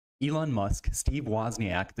Elon Musk, Steve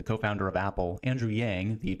Wozniak, the co-founder of Apple, Andrew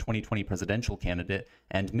Yang, the 2020 presidential candidate,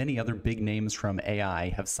 and many other big names from AI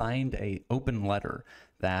have signed an open letter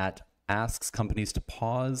that asks companies to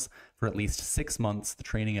pause for at least 6 months the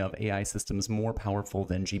training of AI systems more powerful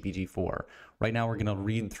than GPT-4. Right now, we're going to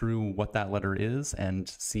read through what that letter is and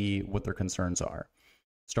see what their concerns are.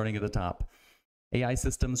 Starting at the top. AI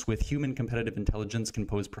systems with human competitive intelligence can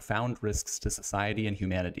pose profound risks to society and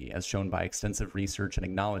humanity, as shown by extensive research and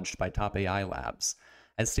acknowledged by top AI labs.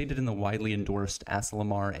 As stated in the widely endorsed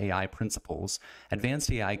Asilomar AI principles,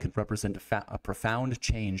 advanced AI could represent a profound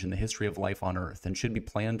change in the history of life on Earth and should be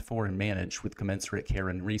planned for and managed with commensurate care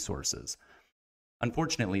and resources.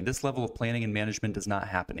 Unfortunately, this level of planning and management is not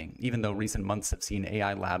happening, even though recent months have seen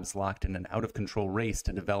AI labs locked in an out-of-control race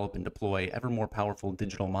to develop and deploy ever more powerful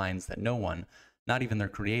digital minds that no one, not even their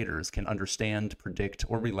creators, can understand, predict,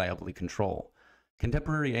 or reliably control.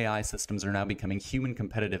 Contemporary AI systems are now becoming human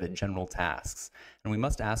competitive at general tasks, and we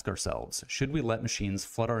must ask ourselves, should we let machines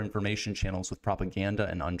flood our information channels with propaganda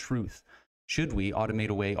and untruth? Should we automate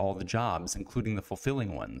away all the jobs, including the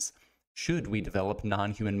fulfilling ones? Should we develop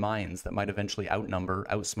non-human minds that might eventually outnumber,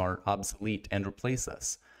 outsmart, obsolete, and replace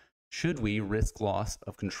us? Should we risk loss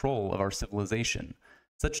of control of our civilization?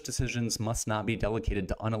 Such decisions must not be delegated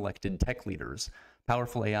to unelected tech leaders.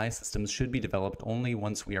 Powerful AI systems should be developed only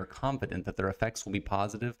once we are confident that their effects will be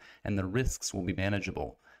positive and the risks will be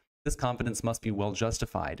manageable. This confidence must be well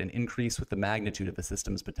justified and increase with the magnitude of the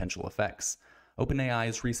system's potential effects.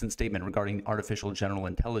 OpenAI's recent statement regarding artificial general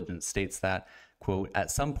intelligence states that, quote, at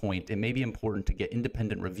some point it may be important to get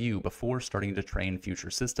independent review before starting to train future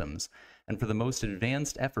systems, and for the most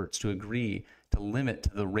advanced efforts to agree to limit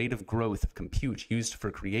the rate of growth of compute used for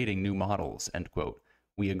creating new models, end quote.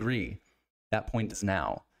 We agree. That point is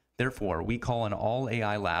now. Therefore, we call on all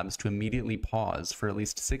AI labs to immediately pause for at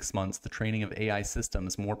least 6 months the training of AI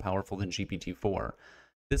systems more powerful than GPT-4.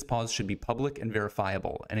 This pause should be public and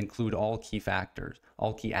verifiable and include all key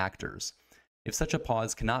actors. If such a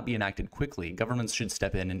pause cannot be enacted quickly, governments should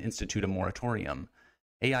step in and institute a moratorium.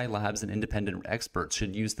 AI labs and independent experts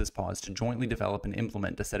should use this pause to jointly develop and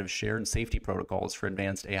implement a set of shared safety protocols for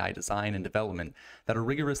advanced AI design and development that are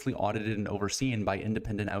rigorously audited and overseen by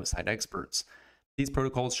independent outside experts. These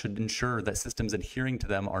protocols should ensure that systems adhering to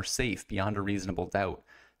them are safe beyond a reasonable doubt.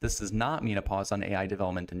 This does not mean a pause on AI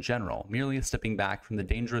development in general, merely a stepping back from the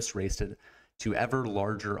dangerous race to ever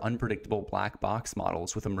larger, unpredictable black box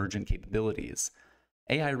models with emergent capabilities.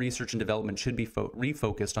 AI research and development should be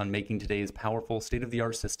refocused on making today's powerful,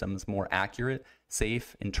 state-of-the-art systems more accurate,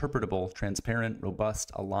 safe, interpretable, transparent,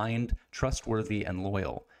 robust, aligned, trustworthy, and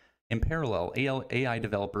loyal. In parallel, AI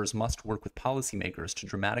developers must work with policymakers to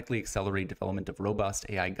dramatically accelerate development of robust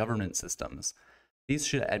AI governance systems. These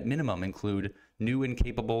should, at minimum, include new and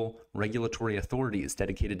capable regulatory authorities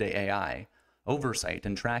dedicated to AI, oversight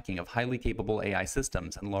and tracking of highly capable AI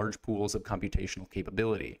systems and large pools of computational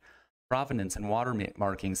capability, provenance and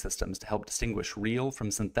watermarking systems to help distinguish real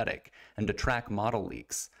from synthetic and to track model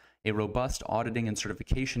leaks, a robust auditing and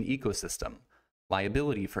certification ecosystem,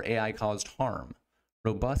 liability for AI-caused harm,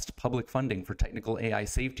 robust public funding for technical AI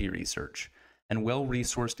safety research, and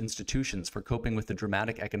well-resourced institutions for coping with the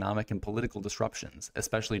dramatic economic and political disruptions,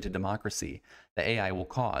 especially to democracy, that AI will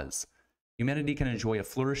cause. Humanity can enjoy a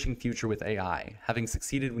flourishing future with AI. Having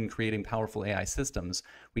succeeded in creating powerful AI systems,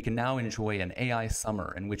 we can now enjoy an AI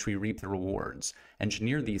summer in which we reap the rewards,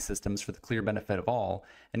 engineer these systems for the clear benefit of all,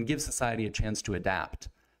 and give society a chance to adapt.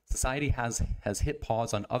 Society has hit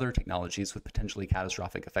pause on other technologies with potentially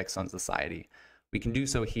catastrophic effects on society. We can do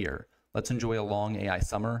so here. Let's enjoy a long AI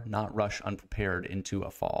summer, not rush unprepared into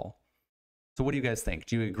a fall. So what do you guys think?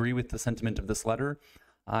 Do you agree with the sentiment of this letter?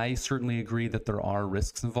 I certainly agree that there are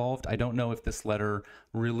risks involved. I don't know if this letter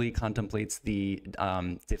really contemplates the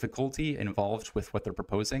difficulty involved with what they're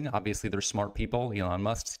proposing. Obviously, they're smart people, Elon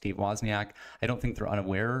Musk, Steve Wozniak. I don't think they're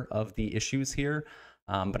unaware of the issues here,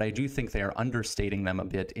 but I do think they are understating them a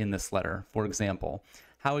bit in this letter. For example,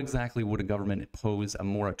 how exactly would a government impose a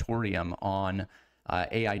moratorium on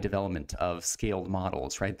AI development of scaled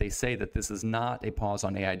models, right? They say that this is not a pause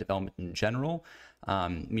on AI development in general,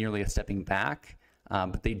 merely a stepping back,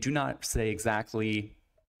 but they do not say exactly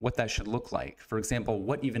what that should look like. For example,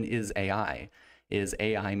 what even is AI? Is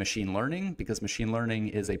AI machine learning? Because machine learning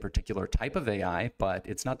is a particular type of AI, but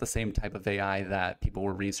it's not the same type of AI that people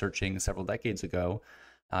were researching several decades ago.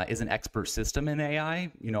 Is an expert system in AI?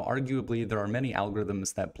 You know, arguably there are many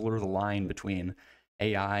algorithms that blur the line between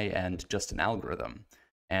AI and just an algorithm.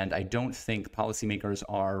 And I don't think policymakers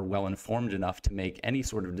are well informed enough to make any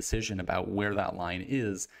sort of decision about where that line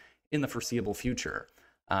is in the foreseeable future.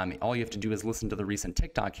 All you have to do is listen to the recent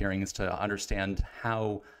TikTok hearings to understand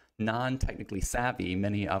how non-technically savvy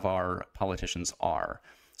many of our politicians are.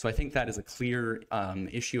 So I think that is a clear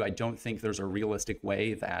issue. I don't think there's a realistic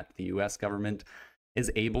way that the US government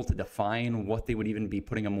is able to define what they would even be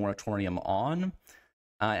putting a moratorium on.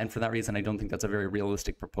 And for that reason, I don't think that's a very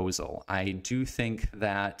realistic proposal. I do think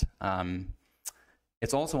that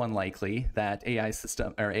it's also unlikely that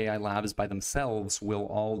AI labs by themselves will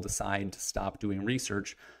all decide to stop doing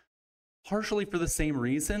research, partially for the same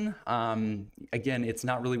reason. Again, it's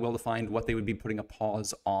not really well defined what they would be putting a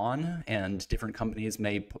pause on, and different companies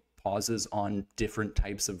may put pauses on different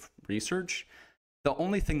types of research. The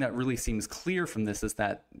only thing that really seems clear from this is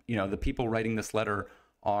that, the people writing this letter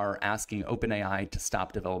are asking OpenAI to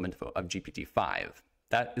stop development of GPT-5.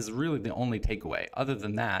 That is really the only takeaway. Other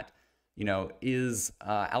than that, is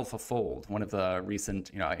AlphaFold, one of the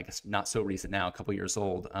recent, I guess not so recent now, a couple years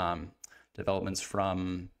old, developments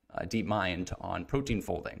from DeepMind on protein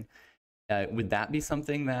folding. Would that be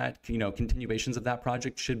something that, continuations of that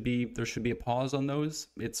project there should be a pause on those?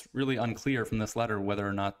 It's really unclear from this letter whether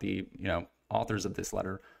or not the, authors of this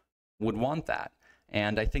letter would want that.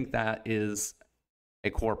 And I think that is a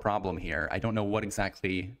core problem here. I don't know what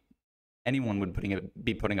exactly anyone would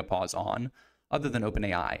be putting a pause on other than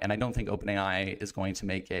OpenAI. And I don't think OpenAI is going to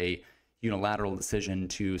make a unilateral decision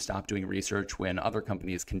to stop doing research when other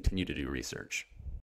companies continue to do research.